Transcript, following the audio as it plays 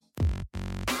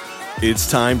It's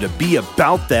time to be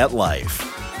about that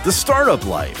life, the startup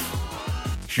life.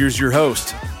 Here's your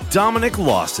host, Dominic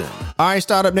Lawson. All right,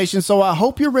 Startup Nation. So I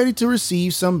hope you're ready to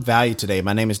receive some value today.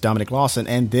 My name is Dominic Lawson,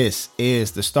 and this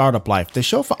is the Startup Life, the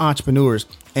show for entrepreneurs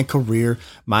and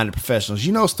career-minded professionals.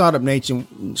 You know, Startup Nation,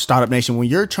 when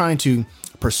you're trying to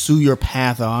pursue your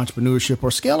path of entrepreneurship or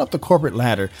scale up the corporate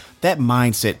ladder, that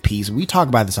mindset piece, we talk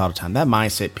about this all the time, that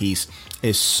mindset piece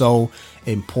is so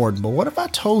important. But what if I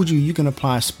told you you can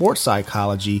apply sports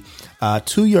psychology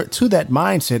to that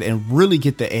mindset and really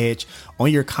get the edge on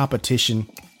your competition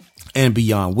and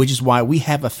beyond, which is why we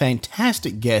have a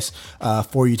fantastic guest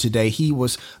for you today. He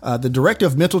was the director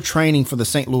of mental training for the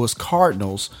St. Louis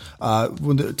Cardinals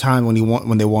when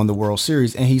they won the World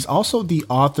Series, and he's also the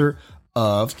author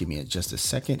of, give me just a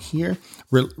second here,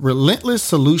 Relentless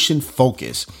Solution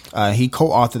Focus. He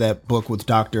co-authored that book with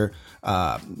Dr.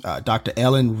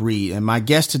 Ellen Reed, and my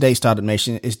guest today, Startup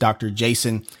Nation, is Dr.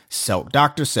 Jason Selk.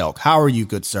 Dr. Selk, how are you,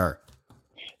 good sir?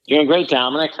 Doing great,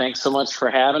 Dominic. Thanks so much for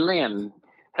having me, and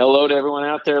hello to everyone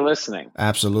out there listening.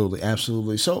 Absolutely.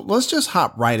 Absolutely. So let's just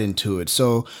hop right into it.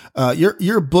 So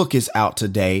your book is out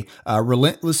today,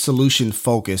 Relentless Solution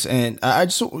Focus. And I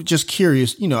just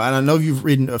curious, and I know you've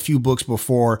written a few books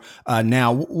before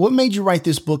now. What made you write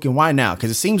this book and why now?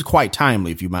 Because it seems quite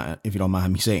timely, if you don't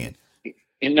mind me saying.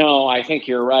 I think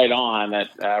you're right on that.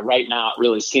 Right now, it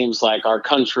really seems like our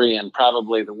country and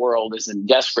probably the world is in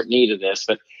desperate need of this.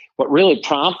 But what really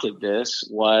prompted this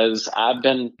was I've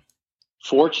been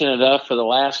fortunate enough for the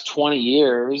last 20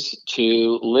 years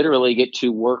to literally get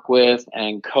to work with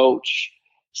and coach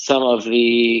some of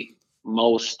the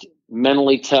most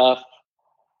mentally tough,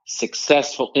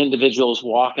 successful individuals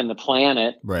walking the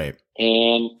planet. Right.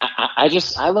 And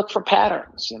I look for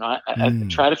patterns. I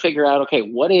try to figure out, okay,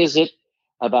 what is it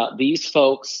about these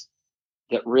folks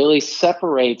that really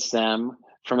separates them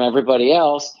from everybody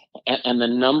else? And the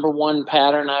number one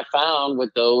pattern I found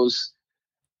with those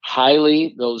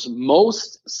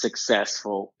most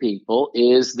successful people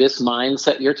is this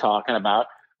mindset you're talking about,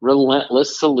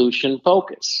 relentless solution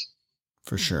focus.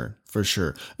 For sure.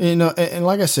 And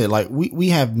like I said, like we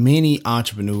have many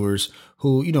entrepreneurs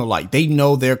who, they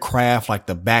know their craft like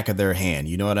the back of their hand,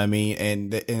 you know what I mean?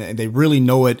 And they really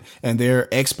know it, and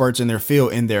they're experts in their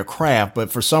field, in their craft,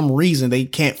 but for some reason they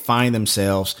can't find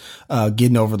themselves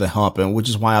getting over the hump. And which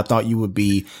is why I thought you would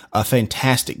be a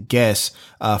fantastic guest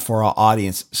for our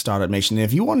audience, Startup Nation. And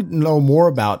if you want to know more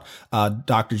about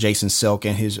Dr. Jason Selk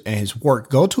and his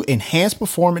work, go to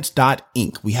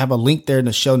enhanceperformance.inc. We have a link there in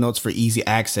the show notes for easy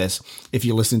access if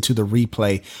you listen to the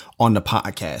replay on the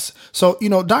podcast. So,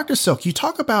 Dr. Selk, you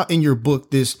talk about in your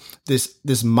book this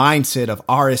mindset of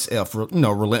RSF,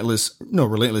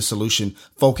 relentless solution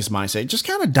focus mindset. Just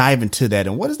kind of dive into that,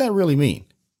 and what does that really mean?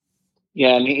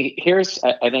 Yeah, here's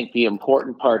I think the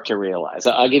important part to realize.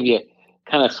 I'll give you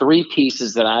kind of three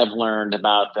pieces that I've learned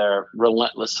about their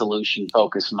relentless solution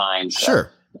focus mindset.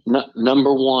 Sure.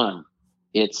 Number one,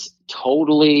 it's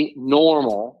totally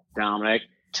normal, Dominic,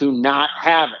 to not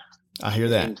have it. I hear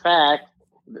that. In fact,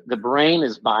 the brain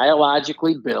is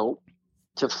biologically built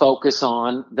to focus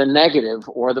on the negative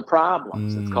or the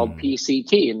problems. It's called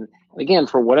PCT. And again,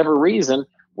 for whatever reason,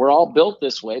 we're all built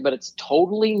this way, but it's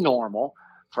totally normal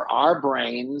for our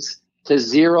brains to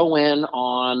zero in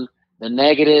on the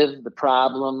negative, the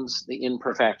problems, the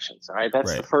imperfections. All right.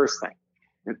 That's right. The first thing.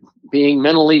 Being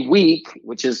mentally weak,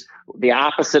 which is the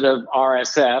opposite of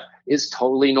RSF, is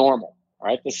totally normal. All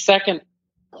right. The second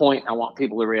point I want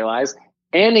people to realize,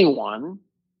 anyone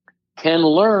can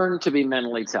learn to be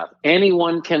mentally tough.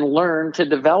 Anyone can learn to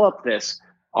develop this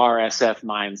RSF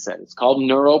mindset. It's called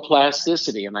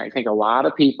neuroplasticity. And I think a lot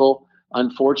of people,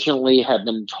 unfortunately, have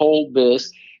been told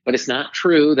this, but it's not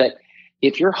true, that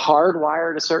if you're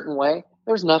hardwired a certain way,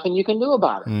 there's nothing you can do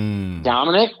about it.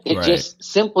 Dominic, it just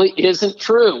simply isn't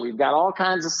true. We've got all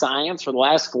kinds of science for the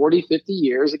last 40, 50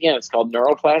 years. Again, it's called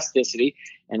neuroplasticity.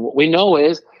 And what we know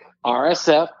is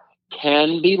RSF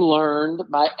can be learned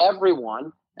by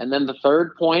everyone. And then the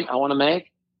third point I want to make,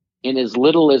 in as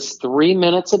little as 3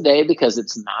 minutes a day, because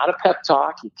it's not a pep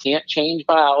talk. You can't change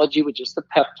biology with just a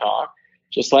pep talk.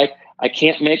 Just like I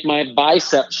can't make my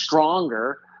biceps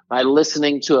stronger by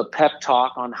listening to a pep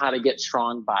talk on how to get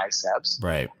strong biceps.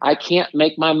 Right. I can't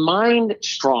make my mind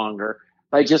stronger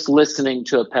by just listening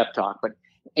to a pep talk, but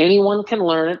anyone can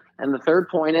learn it. And the third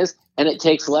point is, and it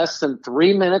takes less than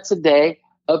 3 minutes a day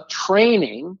of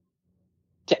training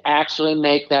to actually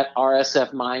make that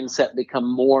RSF mindset become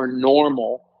more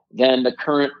normal than the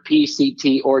current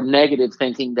PCT or negative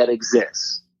thinking that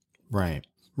exists. Right.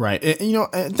 Right.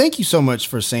 And thank you so much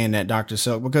for saying that, Dr.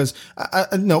 Selk, because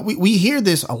I know we hear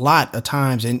this a lot of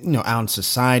times out in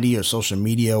society or social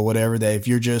media or whatever, that if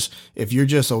you're just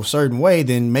a certain way,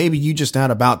 then maybe you're just not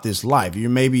about this life.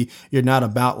 You're not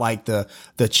about like the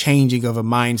changing of a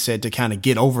mindset to kind of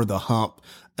get over the hump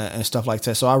and stuff like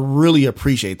that. So I really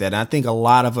appreciate that. And I think a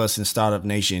lot of us in Startup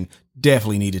Nation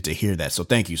definitely needed to hear that. So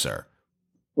thank you, sir.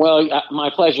 Well, my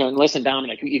pleasure. And listen,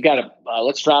 Dominic, you got to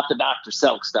let's drop the Dr.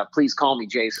 Selk stuff. Please call me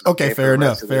Jason. Okay, fair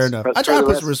enough. I try to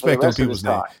put some respect on people's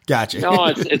name. Gotcha. No,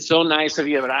 it's so nice of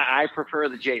you, but I prefer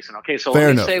the Jason. Okay, so fair let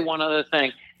me enough. say one other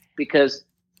thing, because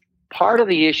part of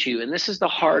the issue, and this is the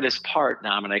hardest part,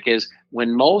 Dominic, is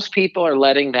when most people are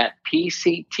letting that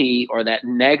PCT or that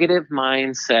negative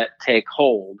mindset take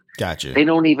hold. Gotcha. They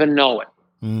don't even know it.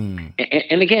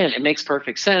 And again, it makes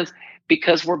perfect sense,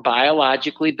 because we're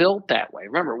biologically built that way.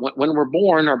 Remember, when we're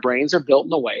born, our brains are built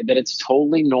in a way that it's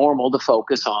totally normal to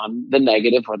focus on the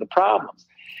negative or the problems.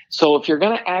 So if you're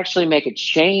going to actually make a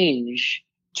change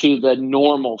to the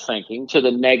normal thinking, to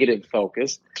the negative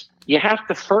focus, you have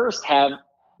to first have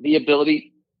the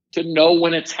ability to know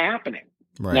when it's happening.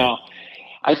 Right. Now,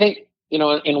 I think,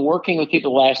 in working with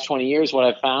people the last 20 years, what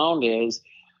I found is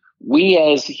we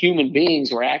as human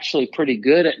beings were actually pretty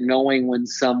good at knowing when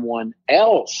someone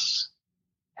else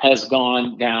has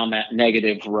gone down that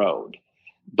negative road.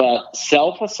 But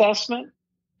self-assessment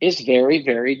is very,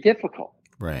 very difficult.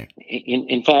 Right.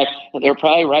 In fact, they're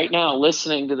probably right now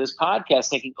listening to this podcast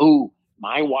thinking, "Ooh,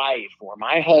 my wife or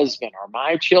my husband or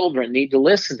my children need to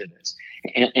listen to this."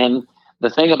 And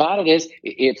the thing about it is,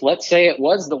 if let's say it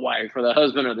was the wife or the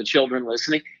husband or the children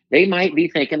listening, they might be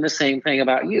thinking the same thing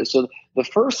about you. So the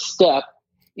first step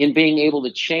in being able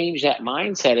to change that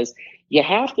mindset is you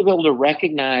have to be able to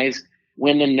recognize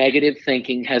when the negative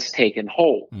thinking has taken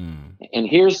hold. And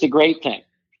here's the great thing.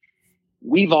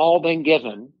 We've all been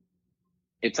given,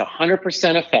 it's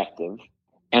 100% effective,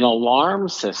 an alarm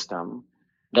system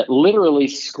that literally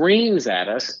screams at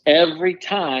us every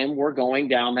time we're going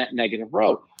down that negative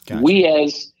road. Gotcha. We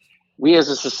as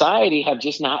a society have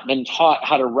just not been taught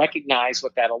how to recognize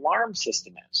what that alarm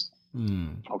system is.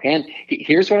 Okay, and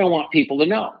here's what I want people to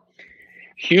know.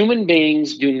 Human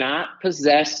beings do not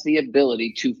possess the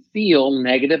ability to feel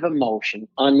negative emotion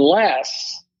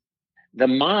unless the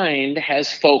mind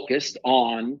has focused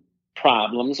on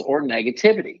problems or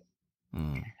negativity.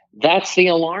 That's the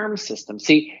alarm system.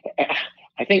 See,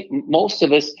 I think most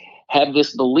of us have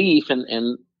this belief,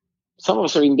 and some of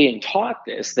us are even being taught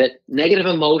this, that negative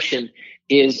emotion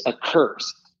is a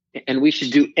curse and we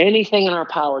should do anything in our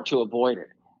power to avoid it.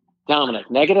 Dominic,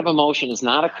 negative emotion is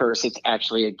not a curse. It's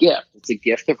actually a gift. It's a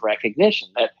gift of recognition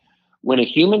that when a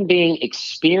human being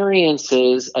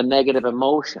experiences a negative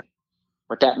emotion,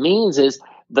 what that means is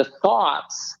the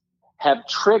thoughts have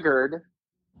triggered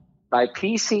by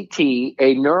PCT,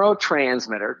 a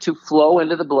neurotransmitter, to flow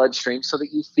into the bloodstream so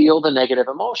that you feel the negative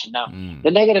emotion. Now,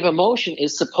 the negative emotion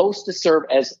is supposed to serve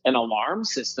as an alarm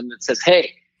system that says,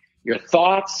 hey, your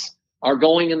thoughts are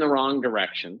going in the wrong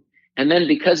direction. And then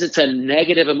because it's a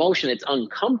negative emotion, it's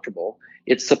uncomfortable,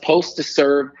 it's supposed to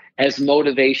serve as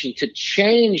motivation to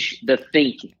change the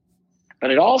thinking.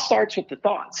 But it all starts with the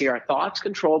thoughts. See, our thoughts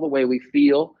control the way we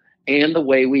feel and the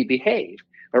way we behave.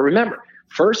 But remember,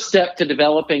 first step to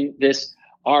developing this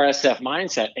RSF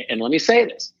mindset, and let me say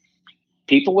this,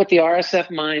 people with the RSF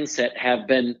mindset have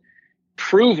been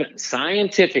proven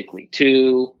scientifically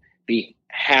to be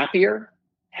happier,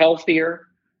 healthier,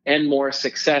 and more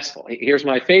successful. Here's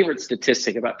my favorite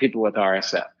statistic about people with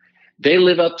RSF. They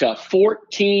live up to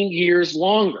 14 years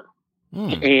longer,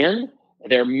 and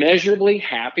they're measurably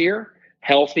happier,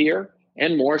 healthier,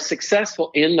 and more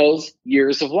successful in those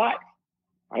years of life.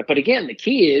 All right, but again, the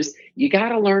key is you got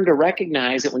to learn to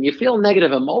recognize that when you feel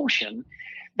negative emotion,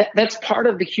 that's part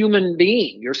of the human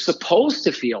being. You're supposed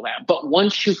to feel that. But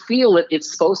once you feel it,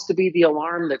 it's supposed to be the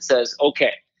alarm that says,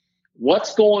 okay,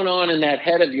 what's going on in that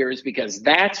head of yours? Because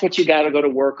that's what you got to go to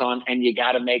work on, and you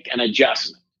got to make an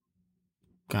adjustment.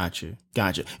 Gotcha.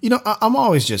 I'm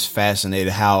always just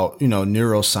fascinated how,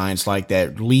 neuroscience like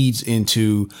that leads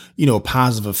into,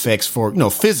 positive effects for,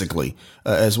 physically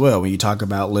as well. When you talk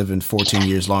about living 14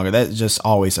 years longer, that just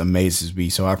always amazes me.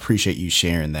 So I appreciate you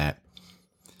sharing that.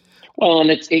 Well,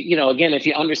 and again, if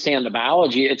you understand the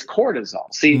biology, it's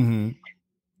cortisol. See,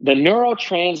 the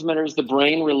neurotransmitters the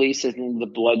brain releases in the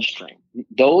bloodstream,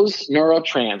 those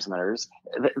neurotransmitters,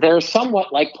 they're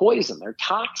somewhat like poison. They're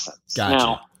toxins. Gotcha.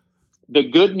 Now, the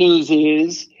good news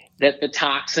is that the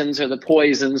toxins or the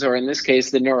poisons, or in this case,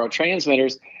 the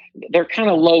neurotransmitters, they're kind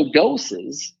of low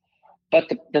doses, But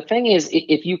the thing is,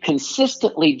 if you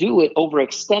consistently do it over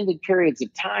extended periods of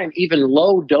time, even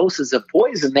low doses of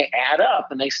poison, they add up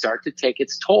and they start to take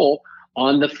its toll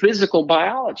on the physical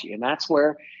biology. And that's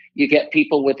where you get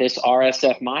people with this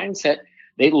RSF mindset.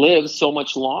 They live so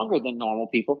much longer than normal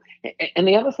people. And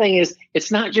the other thing is,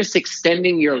 it's not just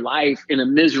extending your life in a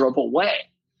miserable way.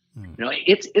 You know,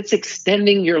 it's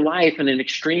extending your life in an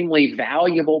extremely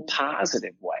valuable,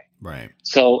 positive way. Right.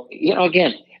 So, you know,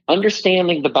 again,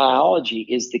 understanding the biology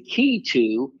is the key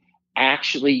to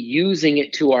actually using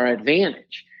it to our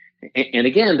advantage. And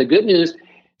again, the good news,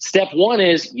 step one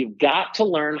is you've got to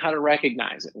learn how to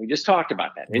recognize it. We just talked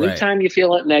about that. Anytime you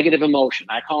feel a negative emotion,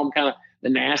 I call them kind of the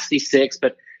nasty six,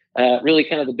 but really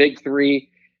kind of the big three.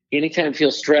 Anytime you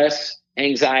feel stress,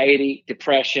 anxiety,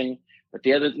 depression, but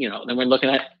the other, you know, then we're looking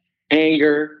at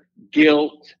anger,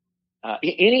 guilt,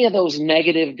 any of those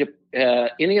negative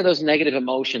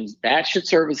emotions, that should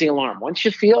serve as the alarm. Once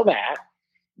you feel that,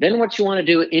 then what you want to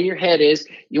do in your head is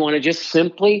you want to just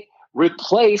simply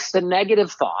replace the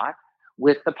negative thought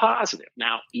with the positive.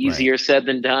 Now, easier said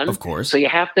than done. Of course. So you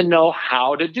have to know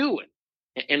how to do it.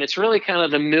 And it's really kind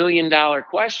of the $1 million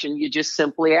question you just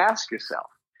simply ask yourself.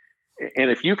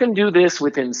 And if you can do this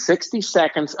within 60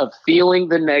 seconds of feeling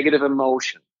the negative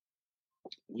emotion,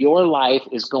 your life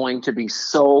is going to be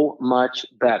so much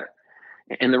better.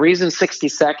 And the reason 60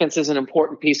 seconds is an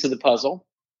important piece of the puzzle,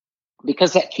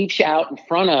 because that keeps you out in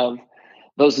front of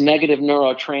those negative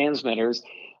neurotransmitters.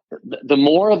 The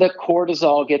more the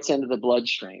cortisol gets into the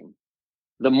bloodstream,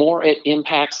 the more it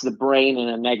impacts the brain in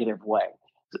a negative way.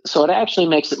 So it actually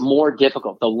makes it more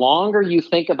difficult. The longer you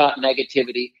think about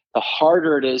negativity, the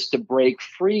harder it is to break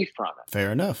free from it.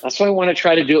 Fair enough. That's why I want to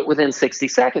try to do it within 60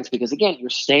 seconds, because again, you're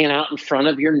staying out in front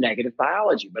of your negative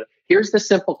biology. But here's the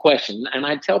simple question. And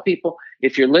I tell people,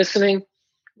 if you're listening,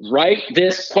 write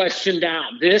this question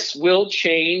down. This will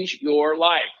change your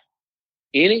life.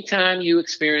 Anytime you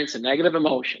experience a negative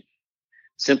emotion,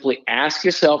 simply ask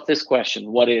yourself this question: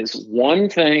 what is one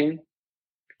thing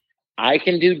I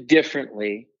can do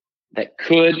differently that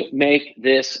could make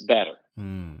this better?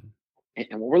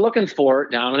 And what we're looking for,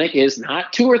 Dominic, is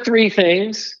not 2 or 3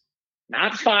 things,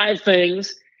 not 5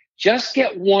 things. Just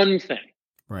get one thing.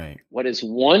 Right. What is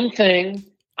one thing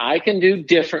I can do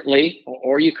differently?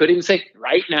 Or you could even say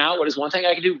right now, what is one thing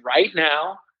I can do right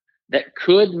now that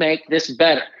could make this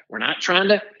better? We're not trying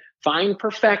to find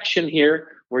perfection here.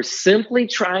 We're simply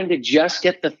trying to just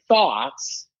get the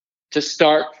thoughts to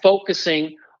start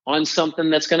focusing on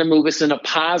something that's going to move us in a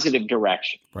positive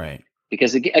direction. Right.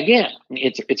 Because again,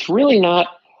 it's really not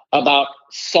about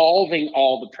solving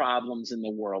all the problems in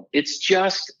the world. It's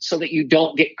just so that you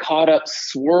don't get caught up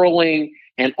swirling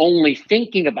and only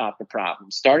thinking about the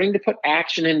problem. Starting to put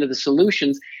action into the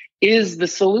solutions is the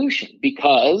solution,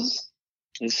 because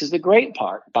this is the great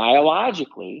part.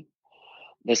 Biologically,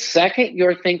 the second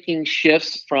your thinking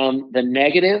shifts from the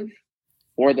negative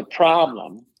or the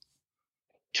problem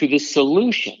to the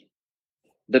solution,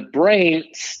 the brain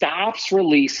stops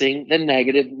releasing the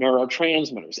negative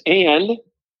neurotransmitters and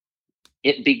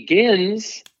it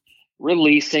begins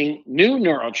releasing new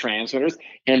neurotransmitters.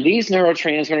 And these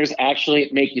neurotransmitters actually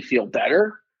make you feel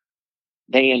better.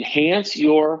 They enhance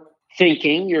your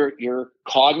thinking, your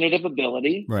cognitive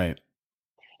ability. Right.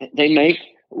 They make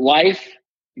life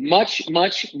much,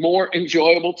 much more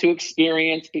enjoyable to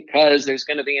experience, because there's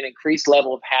going to be an increased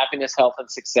level of happiness, health, and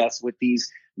success with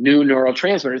these new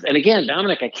neurotransmitters. And again,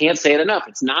 Dominic, I can't say it enough.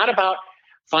 It's not about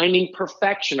finding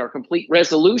perfection or complete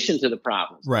resolution to the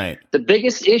problems. Right. The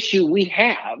biggest issue we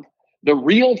have, the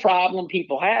real problem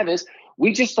people have, is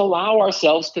we just allow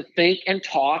ourselves to think and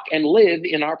talk and live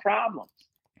in our problems.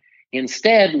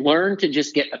 Instead, learn to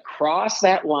just get across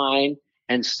that line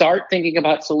and start thinking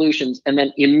about solutions. And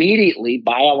then immediately,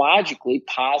 biologically,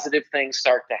 positive things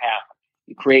start to happen.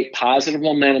 You create positive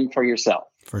momentum for yourself.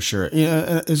 For sure.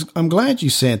 Yeah, I'm glad you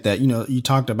said that. You know, you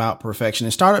talked about perfection.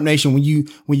 And Startup Nation, when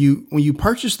you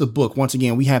purchase the book, once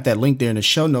again, we have that link there in the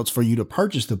show notes for you to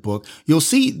purchase the book. You'll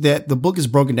see that the book is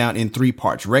broken down in 3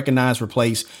 parts: recognize,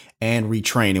 replace, and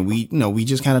retrain. And we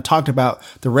just kind of talked about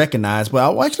the recognize, but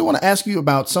I actually want to ask you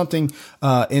about something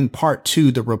in part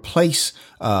 2, the replace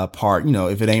part. You know,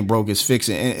 if it ain't broke, it's fix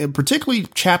it. And particularly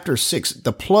chapter 6,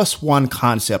 the +1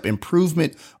 concept,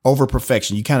 improvement over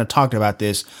perfection. You kind of talked about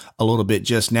this a little bit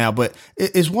just now, but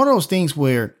it's one of those things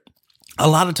where a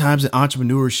lot of times in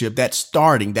entrepreneurship, that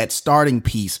starting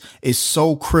piece is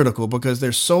so critical, because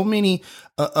there's so many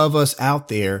of us out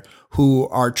there who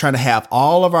are trying to have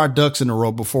all of our ducks in a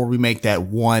row before we make that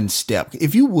one step.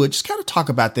 If you would just kind of talk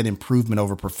about that improvement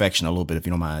over perfection a little bit, if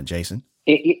you don't mind, Jason.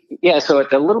 Yeah. So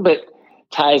it's a little bit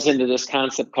ties into this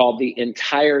concept called the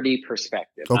entirety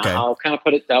perspective. Okay. Now, I'll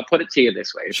put it to you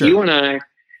this way. If Sure. you and I,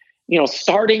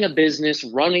 starting a business,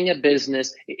 running a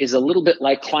business is a little bit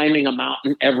like climbing a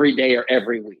mountain every day or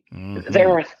every week. Mm-hmm. There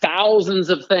are thousands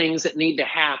of things that need to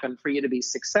happen for you to be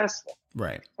successful.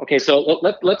 Right. Okay, so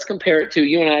let's compare it to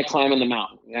you and I climbing the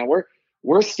mountain. Now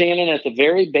we're standing at the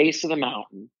very base of the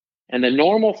mountain, and the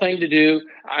normal thing to do,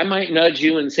 I might nudge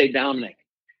you and say, Dominic,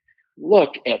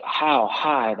 look at how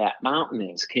high that mountain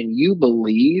is. Can you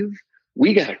believe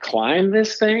we got to climb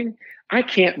this thing? I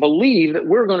can't believe that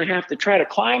we're going to have to try to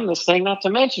climb this thing, not to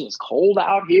mention it's cold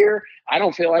out here. I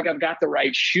don't feel like I've got the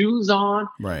right shoes on.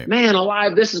 Right. Man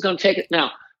alive, this is going to take it.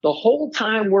 Now, the whole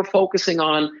time we're focusing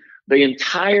on the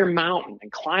entire mountain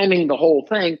and climbing the whole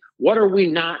thing, what are we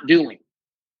not doing?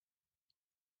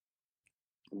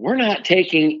 We're not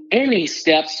taking any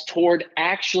steps toward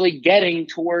actually getting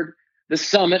toward the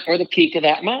summit or the peak of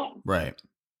that mountain. Right.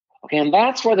 Okay, and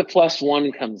that's where the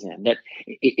 +1 comes in. That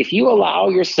if you allow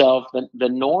yourself, the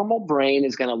normal brain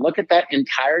is going to look at that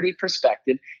entirety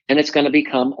perspective, and it's going to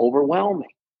become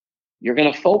overwhelming. You're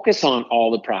going to focus on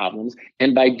all the problems,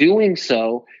 and by doing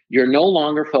so, you're no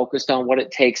longer focused on what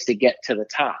it takes to get to the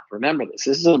top. Remember this.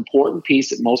 This is an important piece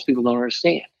that most people don't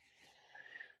understand.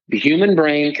 The human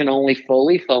brain can only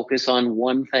fully focus on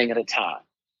one thing at a time.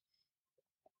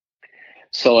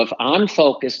 So if I'm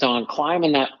focused on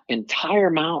climbing that entire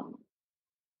mountain,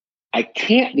 I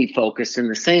can't be focused in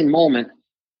the same moment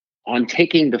on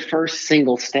taking the first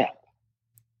single step,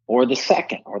 or the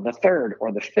second, or the third,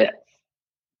 or the fifth.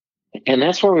 And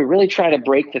that's where we really try to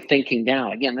break the thinking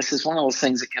down. Again, this is one of those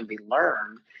things that can be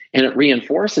learned, and it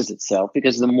reinforces itself,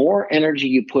 because the more energy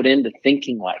you put into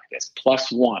thinking like this,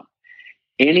 +1,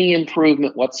 any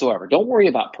improvement whatsoever. Don't worry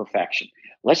about perfection.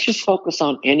 Let's just focus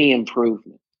on any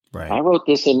improvement. Right. I wrote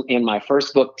this in my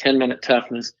first book, 10-Minute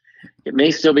Toughness. It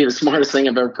may still be the smartest thing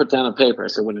I've ever put down on paper.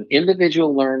 So when an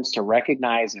individual learns to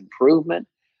recognize improvement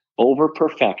over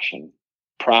perfection,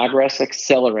 progress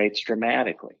accelerates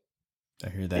dramatically. I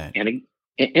hear that.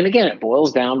 And again, it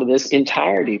boils down to this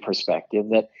entirety perspective,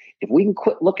 that if we can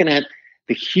quit looking at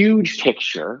the huge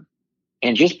picture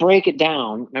and just break it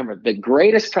down. Remember, the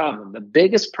greatest problem, the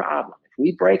biggest problem, if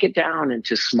we break it down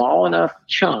into small enough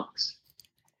chunks,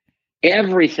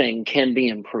 everything can be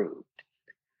improved.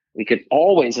 We could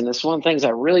always, and this is one of the things I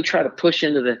really try to push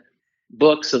into the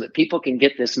book so that people can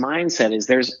get this mindset, is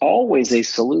there's always a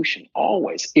solution,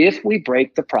 always, if we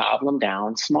break the problem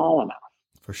down small enough.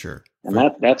 For sure. And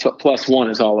that's what +1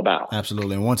 is all about.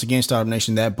 Absolutely. And once again, Startup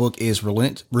Nation, that book is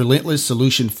Relentless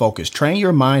Solution Focus. Train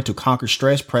your mind to conquer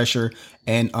stress, pressure,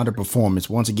 and underperformance.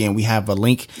 Once again, we have a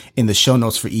link in the show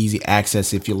notes for easy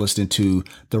access if you're listening to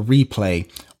the replay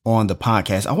on the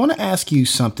podcast. I want to ask you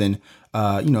something,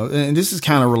 and this is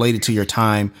kind of related to your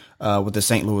time with the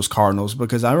St. Louis Cardinals,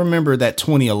 because I remember that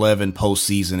 2011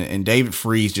 postseason, and David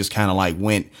Freese just kind of like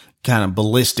went kind of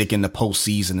ballistic in the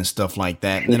postseason and stuff like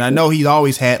that. And I know he's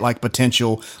always had like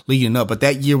potential leading up, but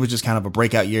that year was just kind of a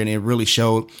breakout year, and it really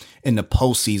showed in the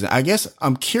postseason. I guess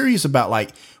I'm curious about,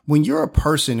 like, when you're a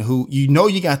person who,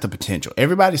 you got the potential,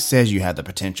 everybody says you have the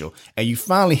potential, and you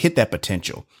finally hit that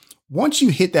potential. Once you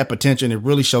hit that potential and it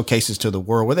really showcases to the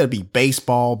world, whether it be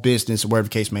baseball, business, or whatever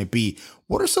the case may be,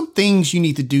 what are some things you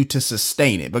need to do to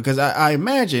sustain it? Because I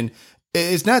imagine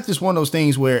it's not just one of those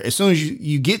things where as soon as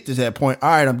you get to that point, all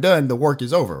right, I'm done, the work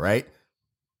is over, right?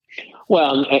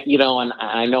 Well, and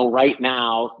I know right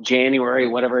now, January,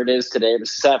 whatever it is today, the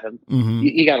 7th,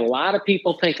 you got a lot of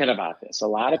people thinking about this. A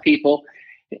lot of people,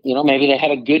 maybe they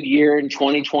had a good year in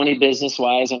 2020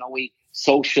 business-wise. I know we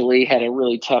socially had a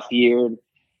really tough year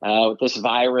with this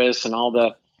virus and all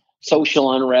the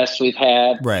social unrest we've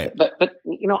had. Right. But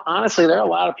honestly, there are a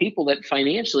lot of people that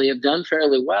financially have done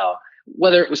fairly well,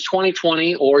 whether it was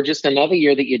 2020 or just another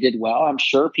year that you did well. I'm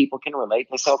sure people can relate.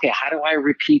 They say, okay, how do I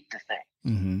repeat the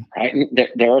thing? Right. And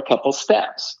there are a couple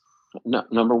steps.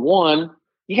 Number one,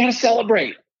 you got to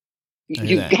celebrate.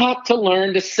 You've got to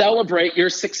learn to celebrate your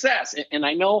success. And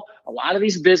I know a lot of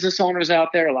these business owners out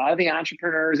there, a lot of the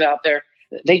entrepreneurs out there,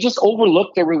 they just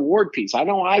overlook the reward piece. I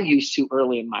know I used to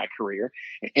early in my career.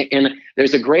 And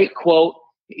there's a great quote.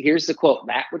 Here's the quote: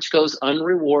 "That which goes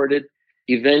unrewarded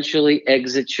eventually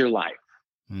exits your life."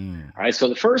 All right. So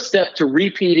the first step to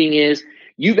repeating is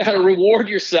you got to reward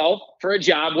yourself for a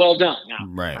job well done. Now,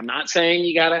 right. I'm not saying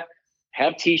you got to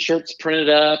have T-shirts printed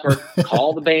up or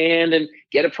call the band and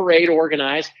get a parade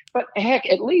organized, but heck,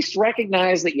 at least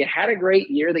recognize that you had a great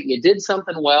year, that you did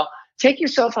something well. Take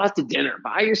yourself out to dinner,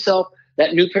 buy yourself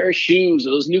that new pair of shoes,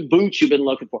 or those new boots you've been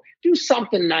looking for. Do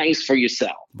something nice for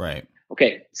yourself. Right.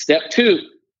 Okay. Step 2,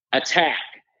 attack.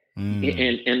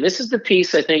 And this is the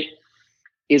piece I think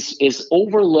is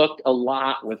overlooked a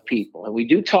lot with people. And we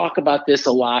do talk about this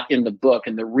a lot in the book,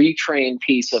 in the retrain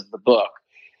piece of the book.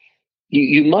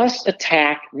 You must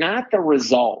attack not the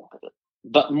result,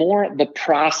 but more the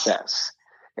process.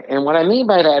 And what I mean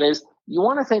by that is you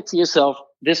want to think to yourself,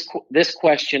 this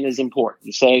question is important.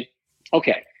 You say,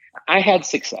 okay, I had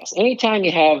success. Anytime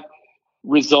you have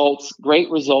results,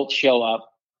 great results show up,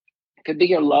 it could be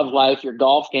your love life, your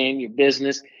golf game, your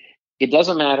business. It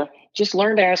doesn't matter. Just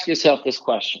learn to ask yourself this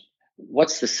question.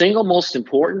 What's the single most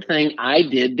important thing I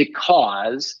did to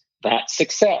cause that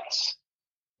success?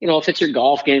 If it's your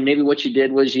golf game, maybe what you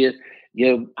did was you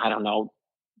I don't know,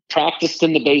 practiced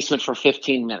in the basement for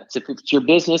 15 minutes. If it's your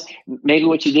business, maybe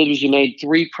what you did was you made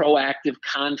 3 proactive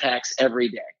contacts every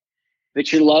day. If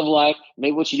it's your love life,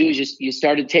 maybe what you do is you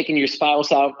started taking your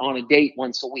spouse out on a date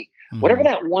once a week. Mm-hmm. Whatever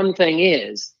that one thing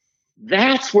is,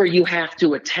 that's where you have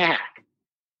to attack.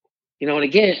 And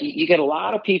again, you get a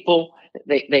lot of people,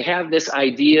 they have this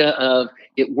idea of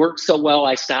it works so well,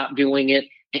 I stopped doing it.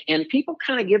 And people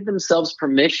kind of give themselves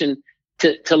permission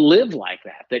to live like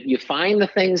that you find the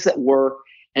things that work,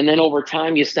 and then over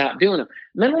time you stop doing them.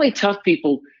 Mentally tough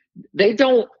people, they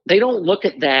don't look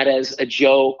at that as a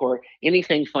joke or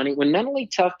anything funny. When mentally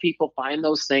tough people find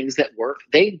those things that work,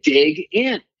 they dig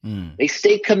in. They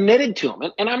stay committed to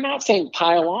them. And I'm not saying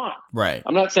pile on. Right.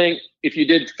 I'm not saying if you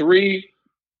did 3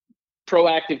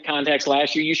 proactive contacts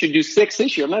last year, you should do 6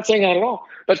 this year. I'm not saying that at all.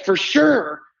 But for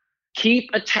sure, keep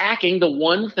attacking the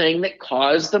one thing that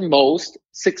caused the most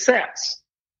success.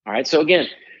 All right. So again,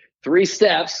 3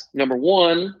 steps. Number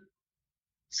 1,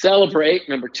 celebrate.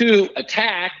 Number 2,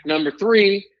 attack. Number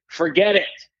 3, forget it.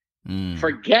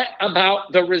 Forget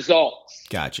about the results.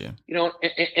 Gotcha.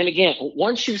 And again,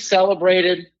 once you've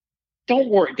celebrated, don't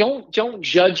worry. Don't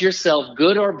judge yourself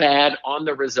good or bad on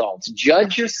the results.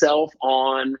 Judge yourself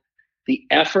on the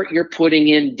effort you're putting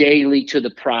in daily to the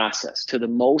process, to the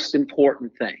most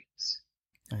important things.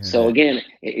 So again,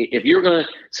 if you're going to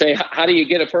say, how do you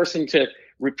get a person to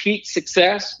repeat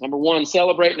success? Number 1,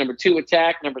 celebrate. Number 2,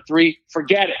 attack. Number 3,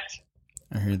 forget it.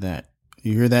 I hear that.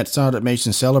 You hear that, Startup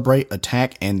Nation? Celebrate,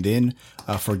 attack, and then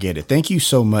forget it. Thank you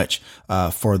so much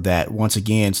for that. Once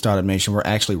again, Startup Nation, we're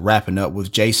actually wrapping up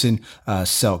with Jason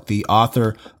Selk, the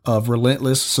author of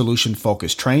Relentless Solution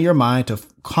Focus. Train your mind to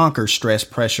conquer stress,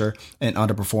 pressure, and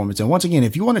underperformance. And once again,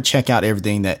 if you want to check out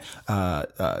everything that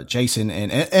Jason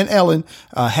and Ellen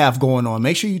have going on,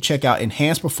 make sure you check out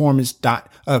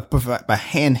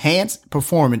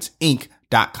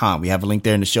enhanceperformance.com. We have a link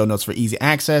there in the show notes for easy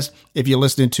access if you're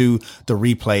listening to the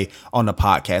replay on the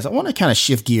podcast. I want to kind of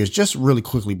shift gears just really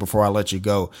quickly before I let you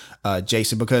go,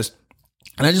 Jason,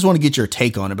 and I just want to get your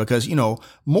take on it because,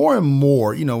 more and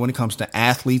more, when it comes to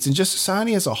athletes and just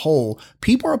society as a whole,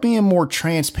 people are being more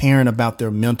transparent about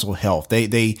their mental health.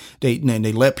 They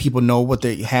let people know what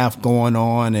they have going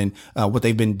on and what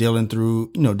they've been dealing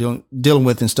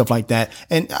with and stuff like that.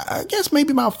 And I guess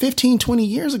maybe about 15, 20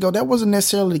 years ago, that wasn't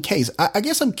necessarily the case. I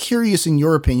guess I'm curious, in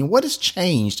your opinion, what has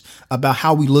changed about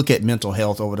how we look at mental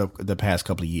health over the past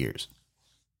couple of years?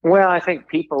 Well, I think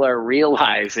people are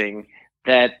realizing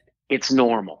that it's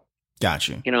normal.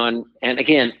 Gotcha. And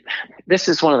again, this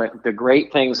is one of the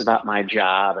great things about my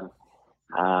job. And,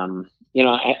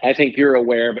 I think you're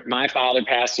aware, but my father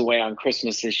passed away on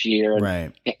Christmas this year.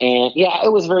 Right. And yeah,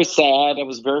 it was very sad. I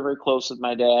was very, very close with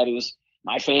my dad. He was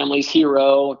my family's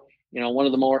hero, one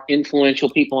of the more influential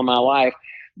people in my life.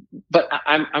 But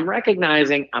I'm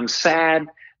recognizing I'm sad,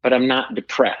 but I'm not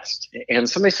depressed. And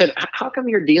somebody said, how come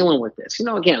you're dealing with this?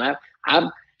 Again, I've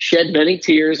shed many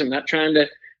tears. I'm not trying to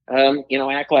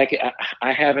act like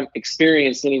I haven't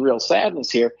experienced any real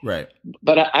sadness here. Right.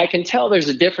 But I can tell there's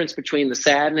a difference between the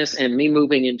sadness and me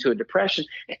moving into a depression.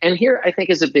 And here I think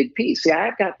is a big piece. See,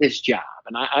 I've got this job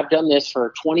and I've done this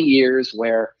for 20 years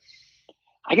where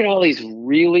I get all these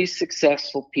really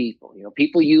successful people,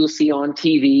 people you see on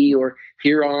TV or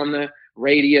hear on the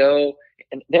radio,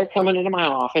 and they're coming into my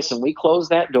office and we close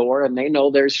that door and they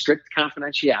know there's strict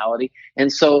confidentiality.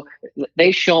 And so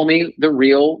they show me the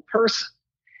real person.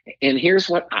 And here's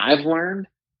what I've learned,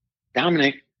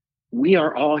 Dominic, we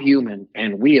are all human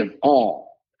and we have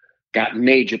all got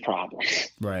major problems.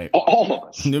 Right. All of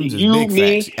us. You, big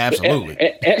me, facts. Absolutely.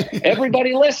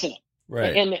 Everybody listening.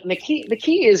 Right. And the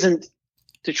key isn't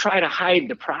to try to hide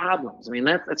the problems. I mean,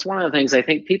 that's one of the things I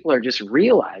think people are just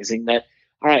realizing that,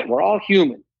 all right, we're all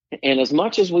human. And as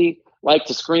much as we like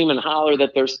to scream and holler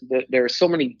that there are so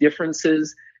many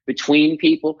differences between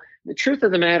people, the truth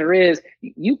of the matter is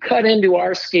you cut into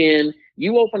our skin,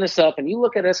 you open us up and you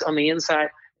look at us on the inside,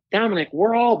 Dominic,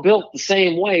 we're all built the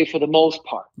same way for the most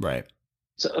part. Right.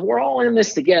 So we're all in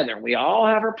this together. We all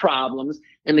have our problems.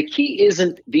 And the key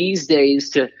isn't these days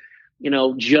to,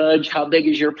 judge how big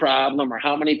is your problem or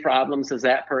how many problems does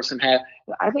that person have.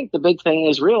 I think the big thing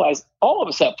is realize all of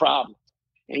us have problems.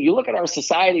 And you look at our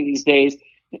society these days,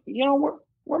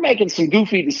 we're making some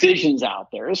goofy decisions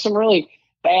out there. There's some really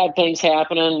bad things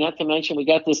happening. Not to mention we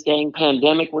got this dang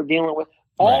pandemic we're dealing with.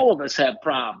 All of us have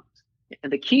problems.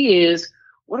 And the key is,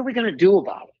 what are we going to do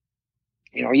about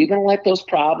it? Are you going to let those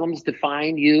problems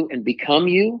define you and become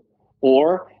you?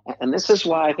 Or, and this is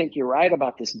why I think you're right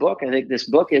about this book. I think this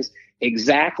book is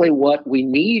exactly what we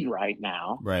need right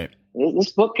now. Right.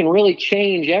 This book can really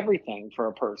change everything for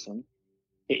a person.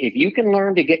 If you can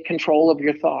learn to get control of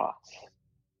your thoughts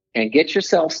and get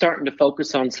yourself starting to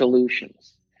focus on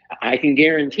solutions, I can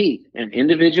guarantee an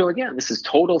individual, again, this is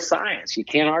total science. You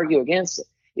can't argue against it.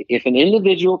 If an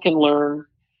individual can learn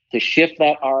to shift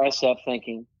that RSF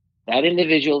thinking, that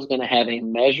individual is going to have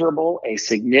a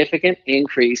significant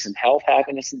increase in health,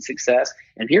 happiness, and success.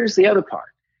 And here's the other part,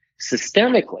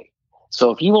 systemically. So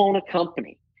if you own a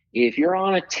company, if you're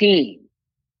on a team,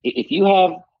 if you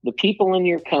have the people in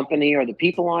your company or the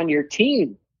people on your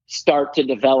team start to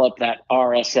develop that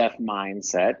RSF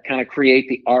mindset, kind of create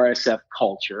the RSF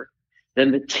culture,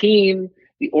 then the team,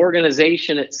 the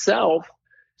organization itself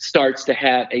starts to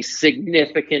have a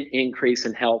significant increase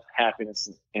in health, happiness,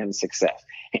 and success.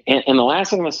 And the last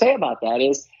thing I'm going to say about that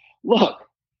is, look,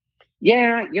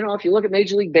 if you look at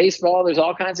Major League Baseball, there's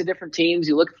all kinds of different teams.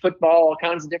 You look at football, all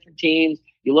kinds of different teams.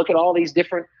 You look at all these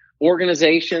different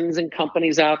organizations and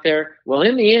companies out there. Well,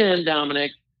 in the end,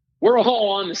 Dominic, we're all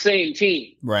on the same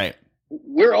team. Right.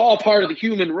 We're all part of the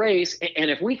human race. And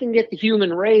if we can get the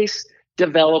human race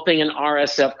developing an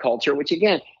RSF culture, which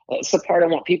again, that's the part I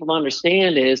want people to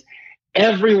understand is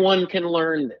everyone can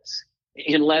learn this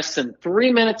in less than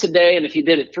 3 minutes a day. And if you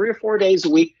did it 3 or 4 days a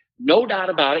week, no doubt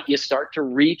about it, you start to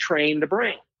retrain the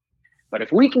brain. But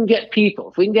if we can get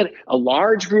a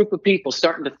large group of people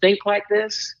starting to think like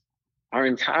this, our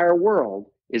entire world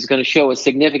is going to show a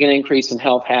significant increase in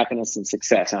health, happiness, and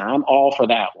success. And I'm all for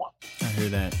that one. I hear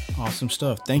that. Awesome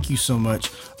stuff. Thank you so much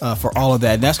for all of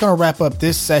that. And that's going to wrap up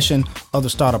this session of the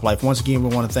Startup Life. Once again,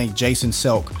 we want to thank Jason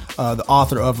Selk, the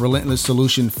author of Relentless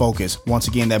Solution Focus. Once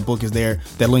again, that book is there.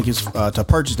 That link is to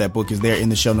purchase that book is there in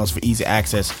the show notes for easy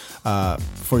access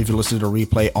for you to listen to the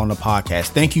replay on the podcast.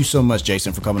 Thank you so much,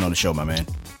 Jason, for coming on the show, my man.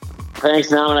 Thanks,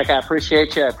 Dominic. I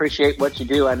appreciate you. I appreciate what you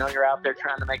do. I know you're out there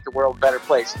trying to make the world a better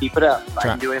place. Keep it up. If I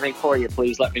can do anything for you,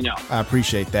 please let me know. I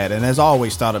appreciate that. And as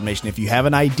always, Startup Nation, if you have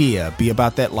an idea, be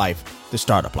about that life, the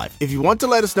Startup Life. If you want to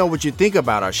let us know what you think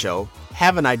about our show,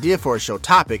 have an idea for a show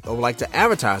topic, or would like to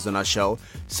advertise on our show,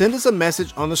 send us a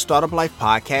message on the Startup Life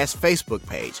Podcast Facebook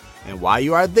page. And while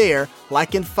you are there,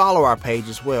 like and follow our page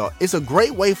as well. It's a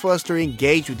great way for us to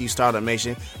engage with you, Startup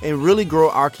Nation, and really grow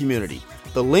our community.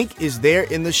 The link is there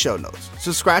in the show notes.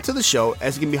 Subscribe to the show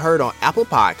as it can be heard on Apple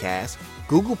Podcasts,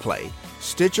 Google Play,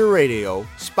 Stitcher Radio,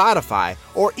 Spotify,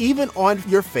 or even on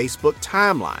your Facebook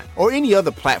timeline or any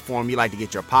other platform you like to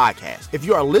get your podcast. If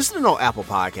you are listening on Apple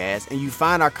Podcasts and you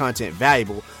find our content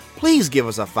valuable, please give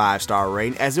us a 5-star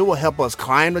rating as it will help us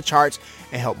climb the charts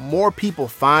and help more people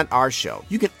find our show.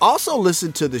 You can also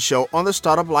listen to the show on the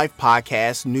Startup Life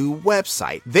Podcast new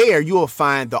website. There you will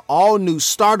find the all-new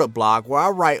startup blog where I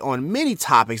write on many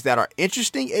topics that are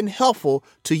interesting and helpful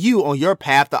to you on your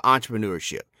path to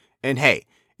entrepreneurship. And hey,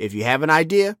 if you have an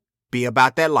idea, be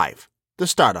about that life, the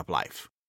Startup Life.